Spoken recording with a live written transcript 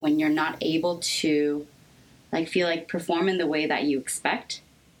When you're not able to feel like perform in the way that you expect,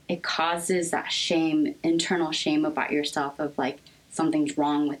 it causes that shame, internal shame about yourself of like, something's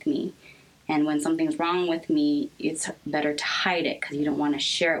wrong with me. And when something's wrong with me, it's better to hide it because you don't want to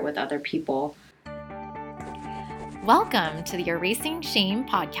share it with other people. Welcome to the Erasing Shame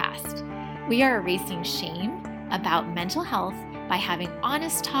podcast. We are erasing shame about mental health by having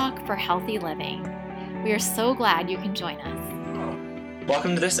honest talk for healthy living. We are so glad you can join us.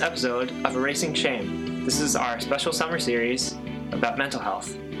 Welcome to this episode of Erasing Shame. This is our special summer series about mental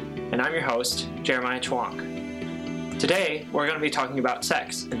health, and I'm your host, Jeremiah Chwonk. Today, we're going to be talking about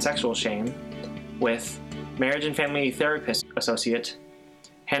sex and sexual shame with Marriage and Family Therapist Associate,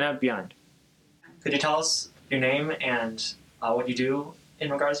 Hannah Byun. Could you tell us your name and what you do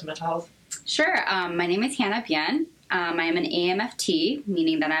in regards to mental health? Sure. My name is Hannah Byun. I am an AMFT,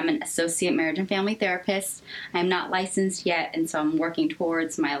 meaning that I'm an Associate Marriage and Family Therapist. I'm not licensed yet, and so I'm working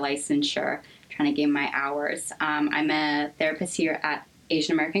towards my licensure, trying to gain my hours. I'm a therapist here at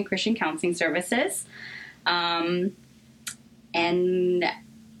Asian American Christian Counseling Services. And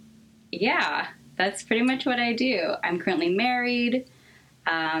yeah, that's pretty much what I do. I'm currently married.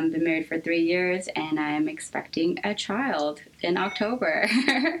 Been married for 3 years, and I'm expecting a child in October.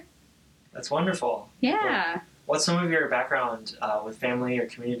 That's wonderful. Yeah. What's some of your background with family or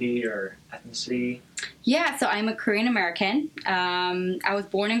community or ethnicity? Yeah, so I'm a Korean American. I was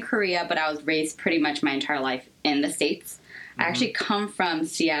born in Korea, but I was raised pretty much my entire life in the States. I actually come from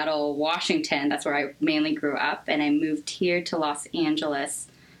Seattle, Washington. That's where I mainly grew up, and I moved here to Los Angeles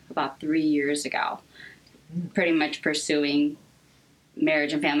about 3 years ago, pretty much pursuing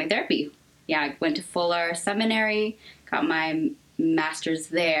marriage and family therapy. Yeah, I went to Fuller Seminary, got my master's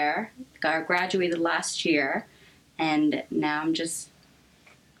there, graduated last year, and now I'm just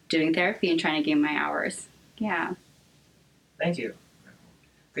doing therapy and trying to gain my hours. Yeah. Thank you.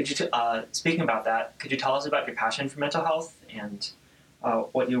 Could you, speaking about that, could you tell us about your passion for mental health and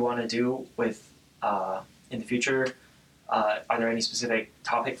what you want to do with in the future? Are there any specific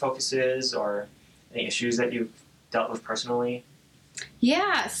topic focuses or any issues that you've dealt with personally?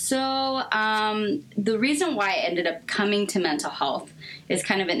 Yeah, so the reason why I ended up coming to mental health is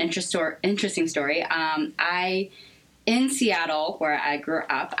kind of an interesting story. In Seattle, where I grew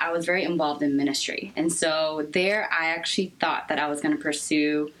up, I was very involved in ministry. And so there I actually thought that I was going to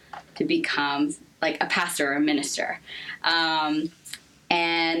pursue to become like a pastor or a minister. And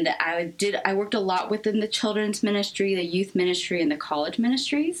I worked a lot within the children's ministry, the youth ministry, and the college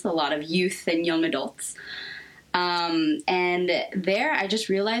ministries, a lot of youth and young adults. And there I just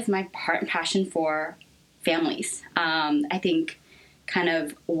realized my heart and passion for families. I think kind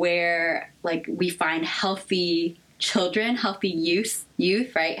of where like we find healthy children, healthy youth,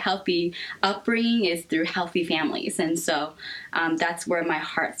 right? Healthy upbringing is through healthy families. And so that's where my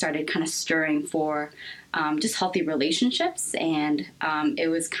heart started kind of stirring for just healthy relationships. And it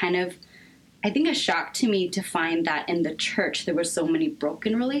was kind of, I think, a shock to me to find that in the church there were so many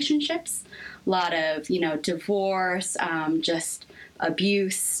broken relationships, a lot of, divorce, just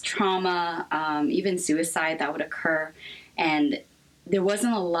abuse, trauma, even suicide that would occur. And there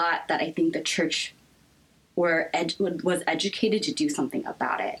wasn't a lot that I think the church was educated to do something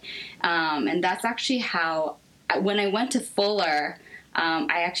about it. And that's actually how, when I went to Fuller,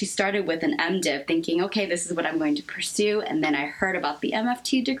 I actually started with an MDiv thinking, okay, this is what I'm going to pursue. And then I heard about the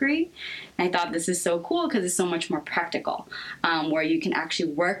MFT degree. And I thought this is so cool because it's so much more practical, where you can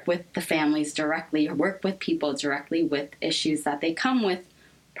actually work with the families directly or work with people directly with issues that they come with,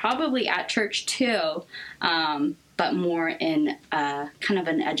 probably at church too, but more in kind of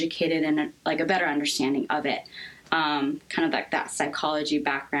an educated and like a better understanding of it, kind of like that psychology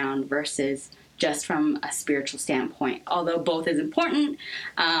background versus just from a spiritual standpoint, although both is important,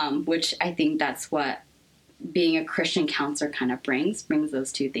 which I think that's what being a Christian counselor kind of brings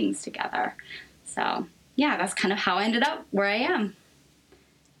those two things together. So yeah, that's kind of how I ended up where I am.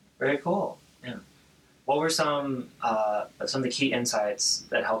 Very cool. Yeah. What were some of the key insights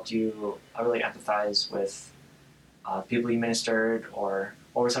that helped you really empathize with people you ministered, or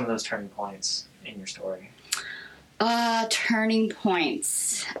what were some of those turning points in your story? Turning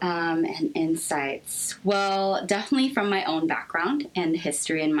points and insights. Well, definitely from my own background and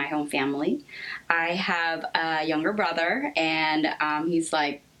history in my own family. I have a younger brother, and he's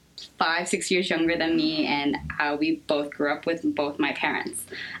like 5-6 years younger than me, and we both grew up with both my parents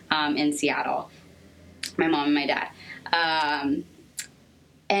in Seattle, my mom and my dad.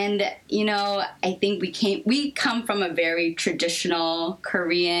 And, I think we come from a very traditional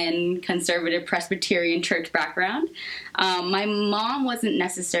Korean conservative Presbyterian church background. My mom wasn't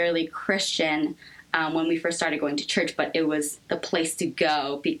necessarily Christian, when we first started going to church, but it was the place to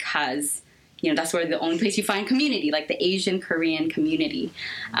go because, that's where the only place you find community, like the Asian Korean community.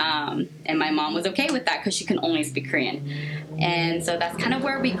 And my mom was okay with that because she can only speak Korean. And so that's kind of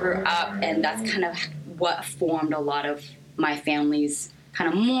where we grew up, and that's kind of what formed a lot of my family's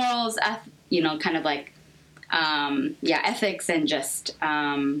kind of morals, kind of like, ethics, and just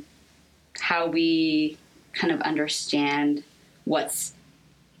how we kind of understand what's,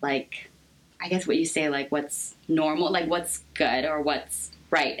 like, I guess what you say, like, what's normal, like what's good or what's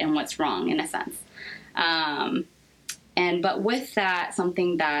right and what's wrong, in a sense. But with that,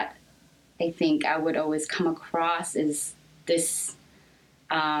 something that I think I would always come across is this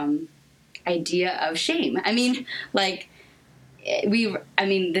idea of shame. I mean,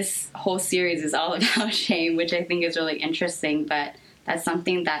 this whole series is all about shame, which I think is really interesting, but that's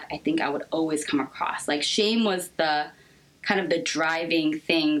something that I think I would always come across. Like, shame was the kind of the driving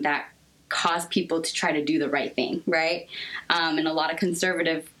thing that caused people to try to do the right thing, right? In a lot of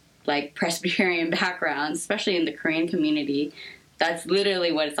conservative, like, Presbyterian backgrounds, especially in the Korean community, that's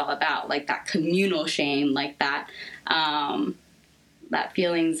literally what it's all about, like that communal shame, like that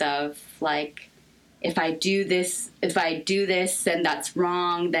feelings of, like, if I do this, then that's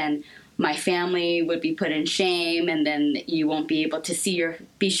wrong, then my family would be put in shame, and then you won't be able to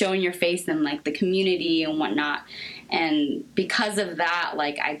be showing your face in, like, the community and whatnot. And because of that,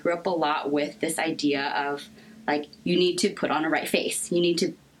 like, I grew up a lot with this idea of, like, you need to put on a right face. You need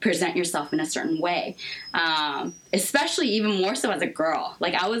to present yourself in a certain way, especially even more so as a girl.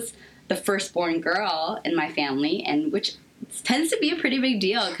 Like, I was the firstborn girl in my family, and which tends to be a pretty big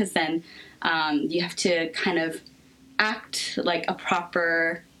deal because then you have to kind of act like a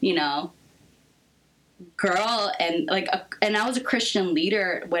proper, girl, and and I was a Christian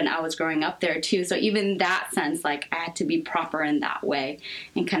leader when I was growing up there too. So even that sense, like, I had to be proper in that way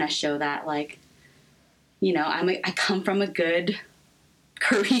and kind of show that, like, I come from a good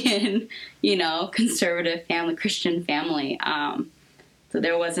Korean, conservative family, Christian family. So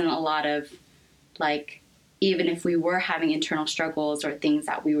there wasn't a lot of, like, even if we were having internal struggles or things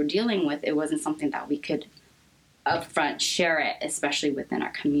that we were dealing with, it wasn't something that we could upfront share it, especially within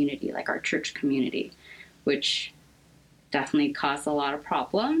our community, like our church community, which definitely caused a lot of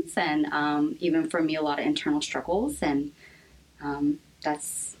problems, and even for me, a lot of internal struggles. And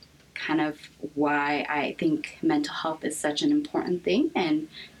that's kind of why I think mental health is such an important thing, and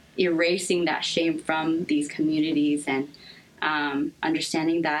erasing that shame from these communities, and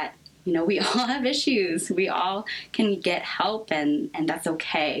understanding that, we all have issues. We all can get help, and that's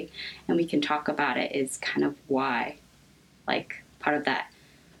okay. And we can talk about it is kind of why, like, part of that,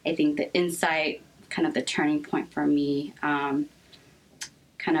 I think the insight, kind of the turning point for me, kind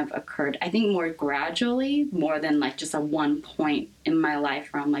of occurred, I think, more gradually, more than, like, just a one point in my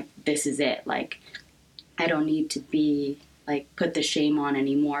life where I'm like, this is it. Like, I don't need to be, like, put the shame on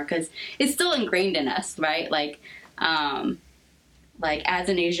anymore, because it's still ingrained in us, right? Like, as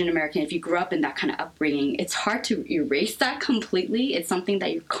an Asian American, if you grew up in that kind of upbringing, it's hard to erase that completely. It's something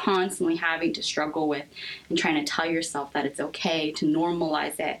that you're constantly having to struggle with, and trying to tell yourself that it's okay to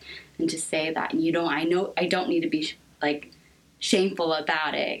normalize it, and to say that, I don't need to be, like, shameful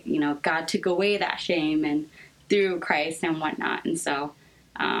about it. God took away that shame, and through Christ and whatnot. And so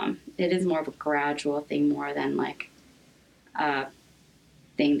it is more of a gradual thing, more than, like, a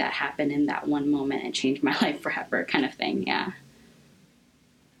thing that happened in that one moment and changed my life forever kind of thing. Yeah.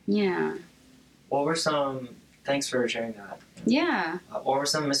 Yeah. What were some, thanks for sharing that. Yeah. What were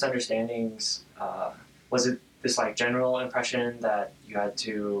some misunderstandings? Was it this, like, general impression that you had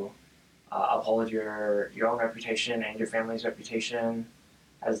to uphold your own reputation and your family's reputation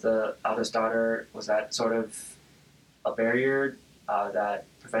as the eldest daughter? Was that sort of a barrier that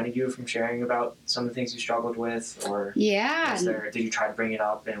prevented you from sharing about some of the things you struggled with? Or did you try to bring it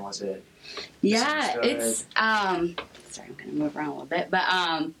up, and was it it's sorry, I'm gonna move around a little bit, but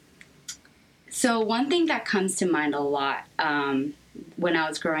so one thing that comes to mind a lot when I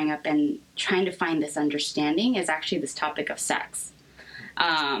was growing up and trying to find this understanding is actually this topic of sex,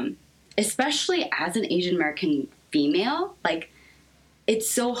 especially as an Asian American female. Like, it's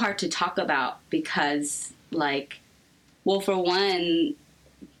so hard to talk about because, like, well, for one,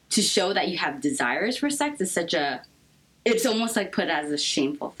 to show that you have desires for sex is it's almost like put as a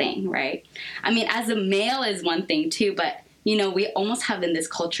shameful thing, right? I mean, as a male is one thing too, but, we almost have in this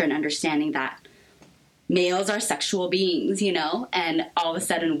culture an understanding that males are sexual beings, and all of a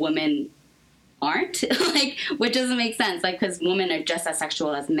sudden women aren't, like, which doesn't make sense, like, because women are just as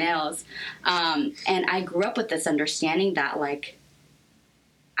sexual as males. And I grew up with this understanding that, like,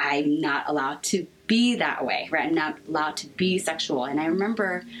 I'm not allowed to be that way, right? I'm not allowed to be sexual. And I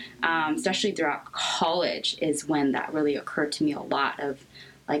remember, especially throughout college, is when that really occurred to me a lot of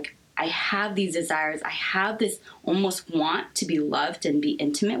like, I have these desires. I have this almost want to be loved and be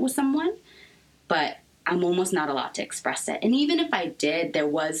intimate with someone, but I'm almost not allowed to express it. And even if I did, there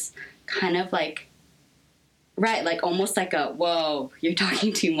was kind of like, right, like almost like a, whoa, you're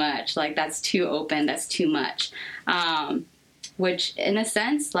talking too much. Like, that's too open. That's too much. Which in a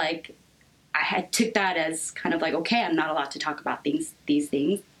sense, like, I took that as kind of like, okay, I'm not allowed to talk about these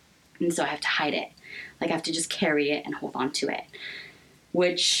things. And so I have to hide it. Like, I have to just carry it and hold on to it,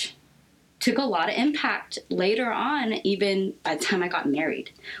 which took a lot of impact later on, even by the time I got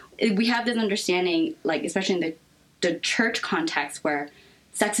married. We have this understanding, like, especially in the church context, where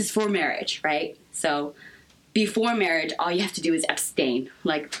sex is for marriage, right? So before marriage, all you have to do is abstain.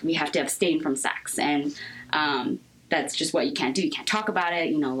 Like, we have to abstain from sex. And that's just what you can't do. You can't talk about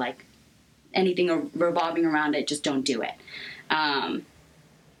it, like anything revolving around it, just don't do it.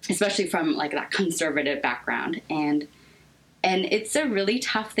 Especially from like that conservative background. And it's a really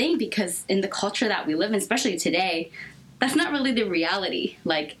tough thing, because in the culture that we live in, especially today, that's not really the reality.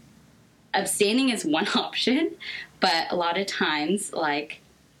 Like, abstaining is one option, but a lot of times, like,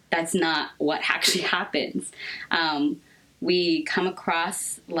 that's not what actually happens. We come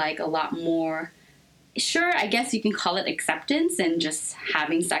across like a lot more, sure, I guess you can call it acceptance and just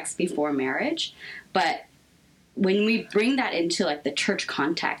having sex before marriage, but when we bring that into like the church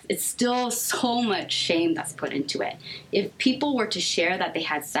context, it's still so much shame that's put into it. If people were to share that they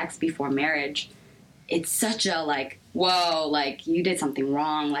had sex before marriage, it's such a like, whoa, like you did something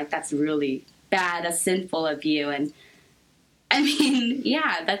wrong. Like, that's really bad. That's sinful of you. And I mean,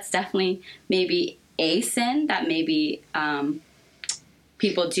 yeah, that's definitely maybe a sin that maybe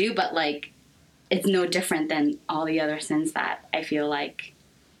people do, but like, it's no different than all the other sins that I feel like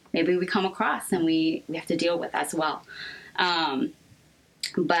maybe we come across and we have to deal with as well.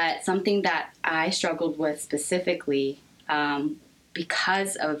 But something that I struggled with specifically,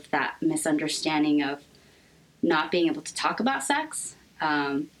 because of that misunderstanding of not being able to talk about sex,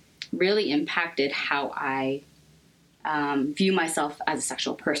 really impacted how I view myself as a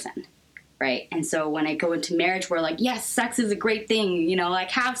sexual person, right? And so when I go into marriage, we're like, yes, sex is a great thing,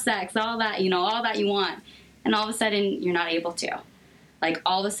 like have sex, all that, all that you want. And all of a sudden, you're not able to. Like,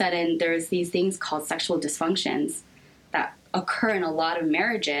 all of a sudden, there's these things called sexual dysfunctions that occur in a lot of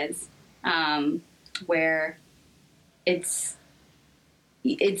marriages, where it's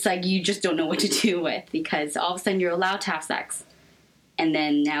like you just don't know what to do with, because all of a sudden you're allowed to have sex, and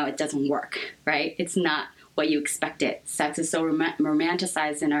then now it doesn't work, right? It's not what you expected. Sex is so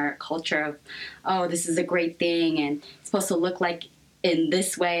romanticized in our culture of, oh, this is a great thing, and it's supposed to look like in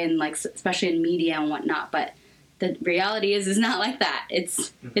this way, and like especially in media and whatnot, but the reality is not like that.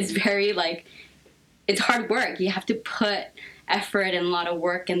 It's very like, it's hard work. You have to put effort and a lot of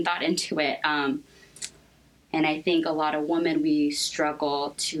work and thought into it. And I think a lot of women, we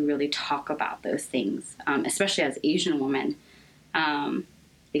struggle to really talk about those things, especially as Asian women,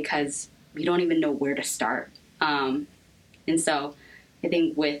 because we don't even know where to start. And so I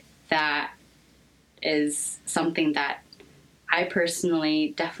think with that is something that I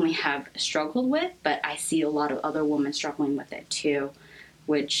personally definitely have struggled with, but I see a lot of other women struggling with it too,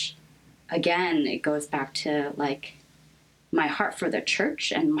 which, again, it goes back to like my heart for the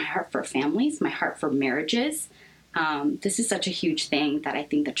church and my heart for families, my heart for marriages. This is such a huge thing that I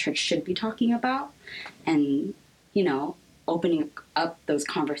think the church should be talking about and, opening up those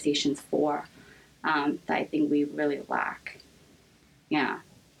conversations for, that I think we really lack. Yeah.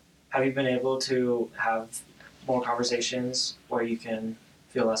 Have you been able to have more conversations where you can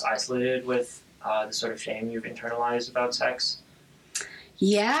feel less isolated with the sort of shame you've internalized about sex?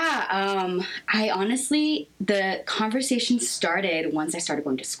 Yeah, I honestly, the conversation started once I started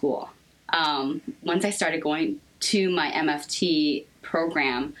going to school. Once I started going to my MFT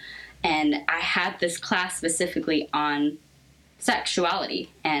program, and I had this class specifically on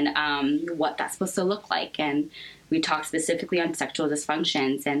sexuality and what that's supposed to look like, and we talked specifically on sexual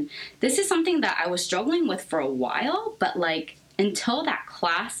dysfunctions. And this is something that I was struggling with for a while, but like until that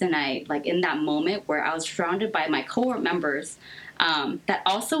class, and I like in that moment where I was surrounded by my cohort members that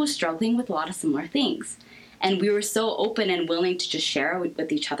also was struggling with a lot of similar things, and we were so open and willing to just share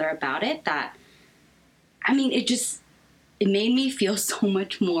with each other about it, that I mean, it made me feel so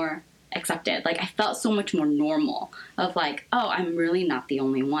much more accepted. Like, I felt so much more normal of like, oh, I'm really not the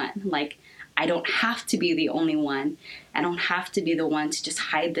only one. Like, I don't have to be the only one. I don't have to be the one to just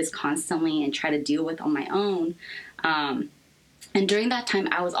hide this constantly and try to deal with on my own. And during that time,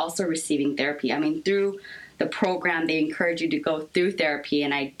 I was also receiving therapy. I mean, through the program, they encourage you to go through therapy,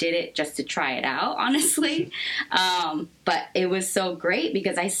 and I did it just to try it out, honestly. But it was so great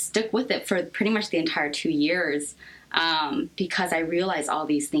because I stuck with it for pretty much the entire 2 years, because I realized all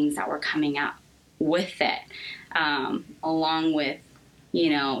these things that were coming out with it, along with,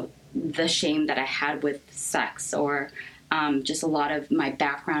 the shame that I had with sex, or just a lot of my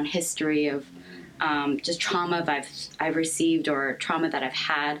background history of just trauma that I've received, or trauma that I've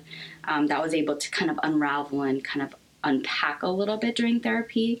had, that was able to kind of unravel and kind of unpack a little bit during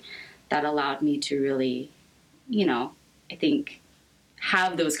therapy, that allowed me to really, I think,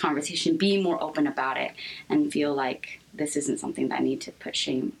 have those conversations, be more open about it, and feel like this isn't something that I need to put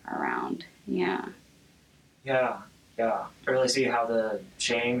shame around. Yeah. Yeah. I really see how the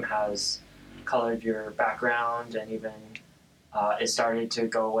shame has colored your background, and even it started to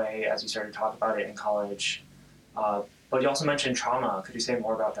go away as you started to talk about it in college. But you also mentioned trauma. Could you say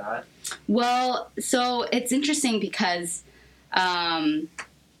more about that? Well, so it's interesting because,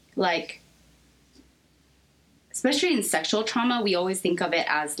 especially in sexual trauma, we always think of it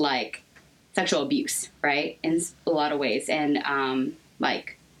as like sexual abuse, right? In a lot of ways, and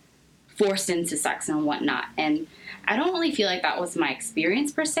forced into sex and whatnot. And I don't really feel like that was my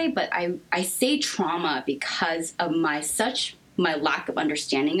experience per se, but I say trauma because of my lack of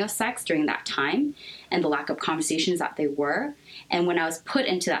understanding of sex during that time, and the lack of conversations that they were. And when I was put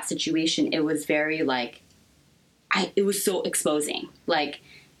into that situation, it was very it was so exposing. Like,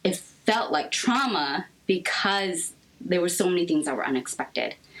 it felt like trauma because there were so many things that were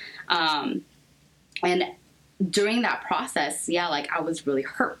unexpected. And during that process, I was really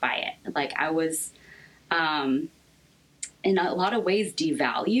hurt by it. Like, I was, in a lot of ways,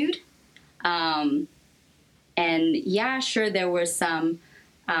 devalued. And sure, there was some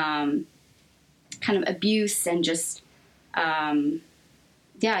kind of abuse and just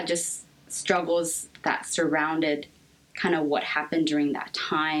struggles that surrounded kind of what happened during that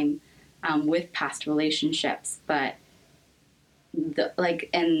time with past relationships. But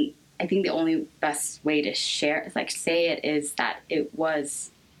and I think the only best way to say it is that it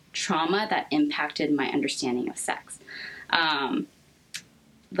was trauma that impacted my understanding of sex.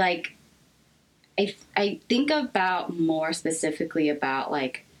 I think about more specifically about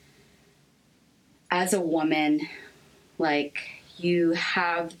as a woman, you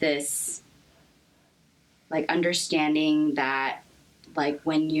have this understanding that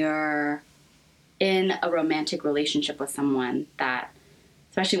when you're in a romantic relationship with someone, that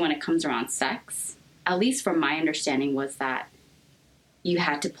especially when it comes around sex, at least from my understanding, was that you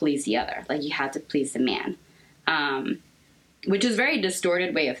had to please the other, you had to please the man, which is a very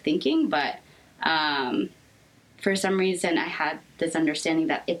distorted way of thinking, but for some reason I had this understanding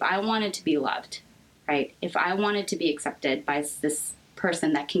that if I wanted to be loved, right, if I wanted to be accepted by this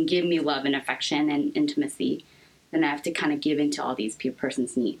person that can give me love and affection and intimacy, then I have to kind of give into all these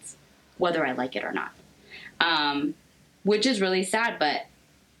person's needs, whether I like it or not, which is really sad. But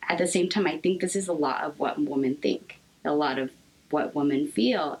at the same time, I think this is a lot of what women think, a lot of what women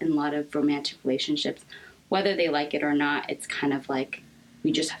feel in a lot of romantic relationships, whether they like it or not. It's kind of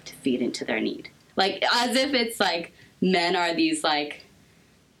we just have to feed into their need. As if it's men are these I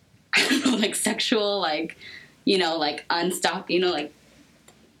don't know, sexual, unstopped, I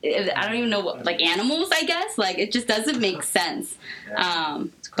don't even know what, animals, I guess. It just doesn't make sense.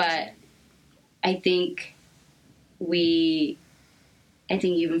 But I think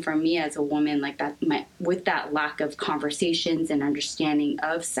even for me as a woman, with that lack of conversations and understanding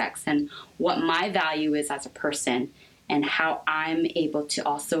of sex and what my value is as a person, and how I'm able to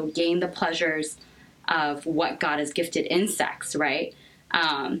also gain the pleasures of what God has gifted in sex, right?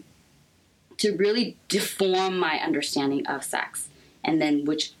 To really deform my understanding of sex, and then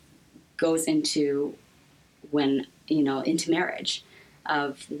which goes into into marriage,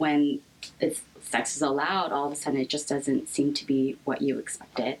 of when sex is allowed, all of a sudden it just doesn't seem to be what you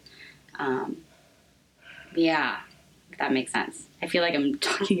expected. If that makes sense. I feel like I'm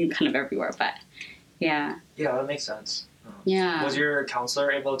talking kind of everywhere, but yeah. Yeah, that makes sense. Yeah. Was your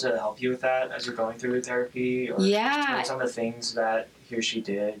counselor able to help you with that as you're going through therapy? Or yeah. What some of the things that he or she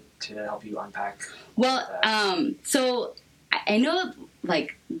did to help you unpack? Well, so I know,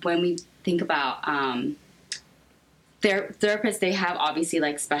 when we think about therapists, they have obviously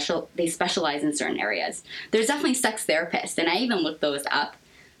they specialize in certain areas. There's definitely sex therapists, and I even looked those up,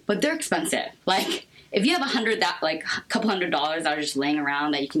 but they're expensive. If you have a couple $100 that are just laying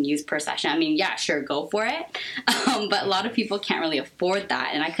around that you can use per session, I mean, yeah, sure, go for it. But a lot of people can't really afford that,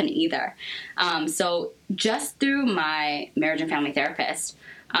 and I couldn't either. So just through my marriage and family therapist,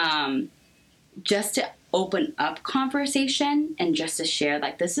 just to open up conversation and just to share,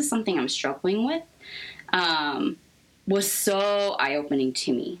 this is something I'm struggling with. was so eye-opening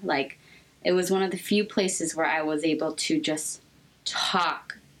to me. Like, it was one of the few places where I was able to just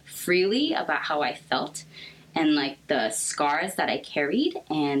talk freely about how I felt and, like, the scars that I carried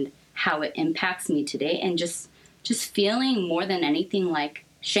and how it impacts me today, and just feeling more than anything like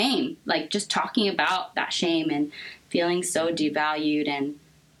shame, like just talking about that shame and feeling so devalued and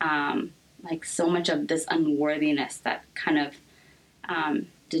like so much of this unworthiness that kind of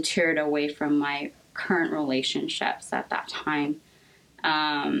deterred away from my current relationships at that time.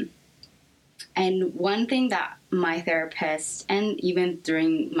 And one thing that my therapist, and even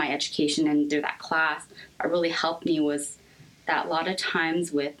during my education and through that class, that really helped me was that a lot of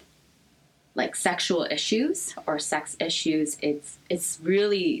times with like sexual issues or sex issues, it's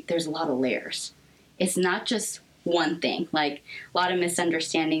really, there's a lot of layers. It's not just one thing. Like, a lot of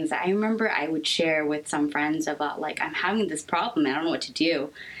misunderstandings that I remember I would share with some friends about, like, I'm having this problem, I don't know what to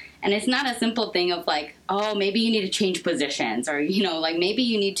do. And it's not a simple thing of like, oh, maybe you need to change positions, or, you know, like maybe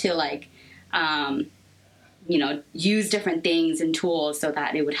you need to like, you know, use different things and tools so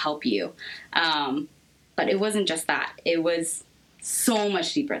that it would help you. But it wasn't just that. It was so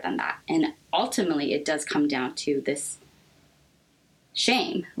much deeper than that. And ultimately, it does come down to this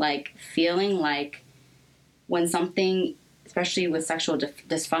shame, like feeling like when something, especially with sexual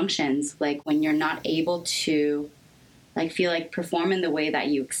dysfunctions, like when you're not able to like feel like perform in the way that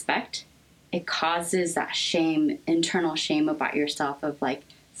you expect, it causes that shame, internal shame about yourself of like,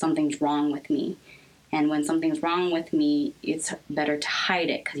 something's wrong with me. And when something's wrong with me, it's better to hide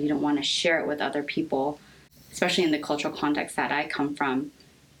it because you don't want to share it with other people, especially in the cultural context that I come from.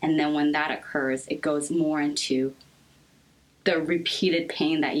 And then when that occurs, it goes more into the repeated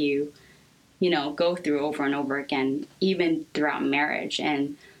pain that you know, go through over and over again, even throughout marriage.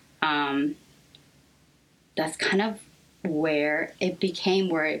 And that's kind of where it became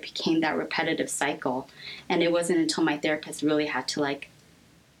that repetitive cycle. And it wasn't until my therapist really had to like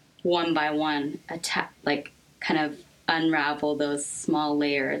one by one like kind of unravel those small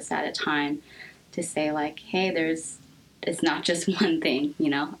layers at a time to say like, hey, it's not just one thing, you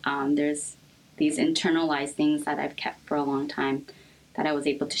know, there's these internalized things that I've kept for a long time that I was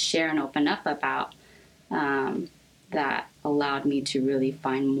able to share and open up about, that allowed me to really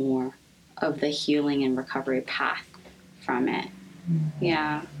find more of the healing and recovery path from it.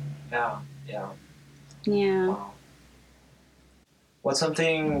 Yeah. Yeah. Wow. What's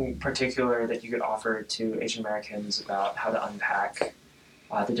something particular that you could offer to Asian Americans about how to unpack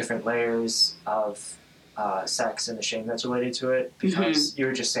the different layers of sex and the shame that's related to it? Because you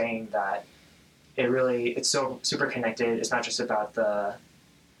were just saying that it's so super connected. It's not just about the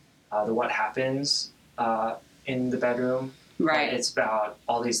what happens in the bedroom. Right. It's about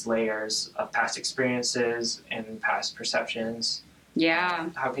all these layers of past experiences and past perceptions. Yeah.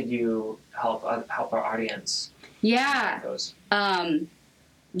 How could you help our audience? Yeah. Those?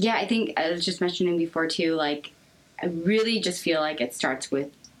 Yeah, I think I was just mentioning before too, like, I really just feel like it starts with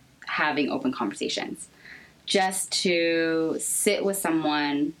having open conversations. Just to sit with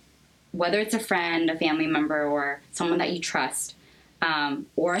someone, whether it's a friend, a family member, or someone that you trust,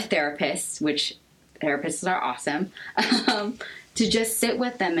 or a therapist, which therapists are awesome, to just sit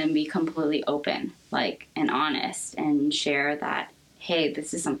with them and be completely open, like, and honest, and share that, hey,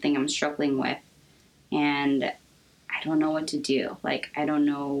 this is something I'm struggling with, and I don't know what to do. Like, I don't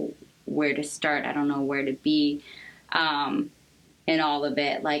know where to start. I don't know where to be in all of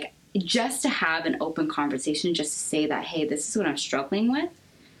it. Like, just to have an open conversation, just to say that, hey, this is what I'm struggling with.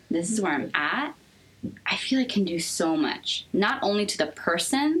 This is where I'm at. I feel it can do so much. Not only to the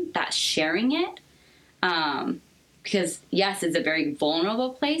person that's sharing it, because, yes, it's a very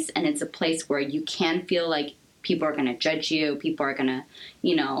vulnerable place, and it's a place where you can feel like people are going to judge you. People are going to,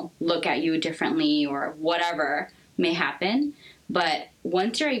 you know, look at you differently or whatever may happen. But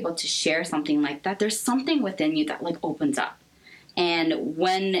once you're able to share something like that, there's something within you that like opens up. And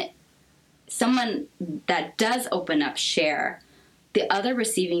when someone that does open up share, the other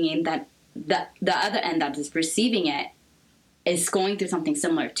receiving end, that the other end that is receiving it is going through something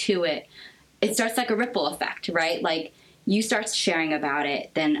similar to it, it starts like a ripple effect, right? Like, you start sharing about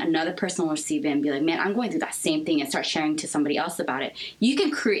it, then another person will receive it and be like, man, I'm going through that same thing, and start sharing to somebody else about it. You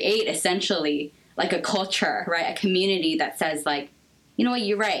can create essentially like a culture, right? A community that says like, you know what,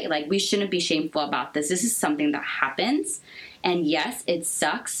 you're right. Like, we shouldn't be shameful about this. This is something that happens. And yes, it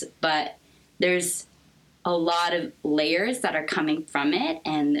sucks, but there's a lot of layers that are coming from it.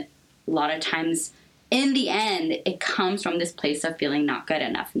 And a lot of times in the end, it comes from this place of feeling not good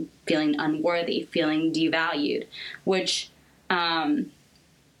enough, feeling unworthy, feeling devalued, which, like,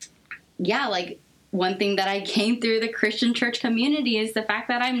 one thing that I gained through the Christian church community is the fact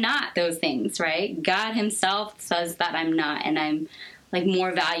that I'm not those things, right? God himself says that I'm not, and I'm like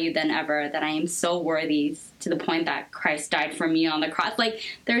more valued than ever, that I am so worthy to the point that Christ died for me on the cross. Like,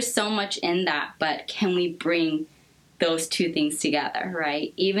 there's so much in that, but can we bring those two things together,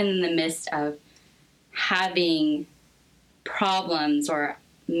 right? Even in the midst of having problems or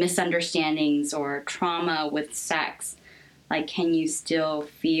misunderstandings or trauma with sex, like, can you still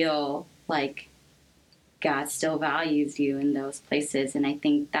feel like God still values you in those places? And I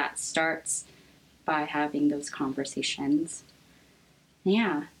think that starts by having those conversations.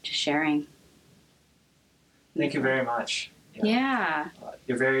 Yeah, just sharing. Thank you very much. Yeah.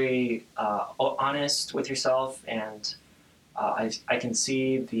 You're very honest with yourself, and I can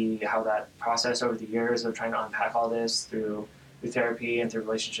see how that process over the years of trying to unpack all this through therapy and through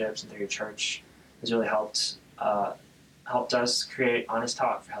relationships and through your church has really helped us create honest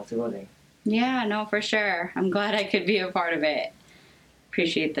talk for healthy living. Yeah, no, for sure. I'm glad I could be a part of it.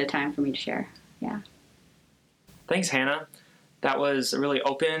 Appreciate the time for me to share. Yeah. Thanks, Hannah. That was a really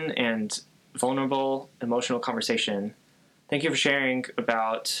open and vulnerable, emotional conversation. Thank you for sharing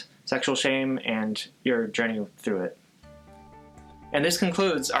about sexual shame and your journey through it. And this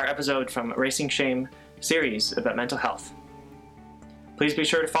concludes our episode from Erasing Shame series about mental health. Please be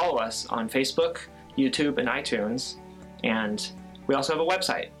sure to follow us on Facebook, YouTube, and iTunes. And we also have a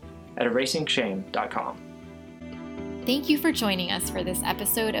website at erasingshame.com. Thank you for joining us for this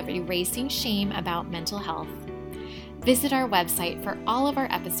episode of Erasing Shame about mental health. Visit our website for all of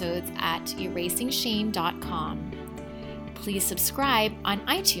our episodes at erasingshame.com. Please subscribe on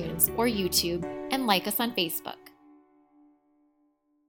iTunes or YouTube and like us on Facebook.